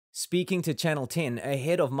Speaking to Channel 10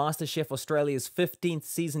 ahead of MasterChef Australia's 15th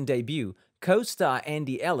season debut, co-star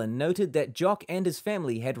Andy Allen noted that Jock and his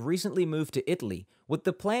family had recently moved to Italy, with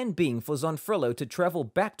the plan being for Zonfrillo to travel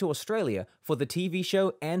back to Australia for the TV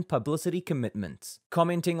show and publicity commitments.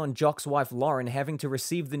 Commenting on Jock's wife Lauren having to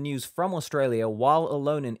receive the news from Australia while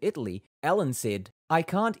alone in Italy, Allen said, "I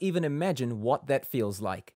can't even imagine what that feels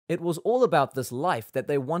like. It was all about this life that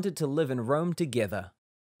they wanted to live in Rome together."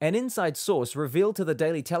 An inside source revealed to the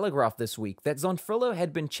Daily Telegraph this week that Zonfrillo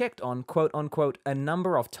had been checked on quote-unquote a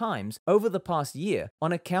number of times over the past year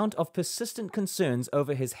on account of persistent concerns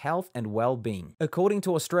over his health and well-being. According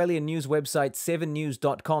to Australian news website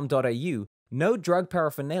 7news.com.au, no drug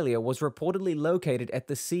paraphernalia was reportedly located at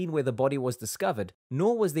the scene where the body was discovered,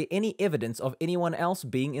 nor was there any evidence of anyone else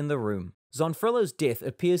being in the room. Zonfrillo's death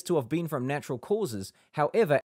appears to have been from natural causes. However,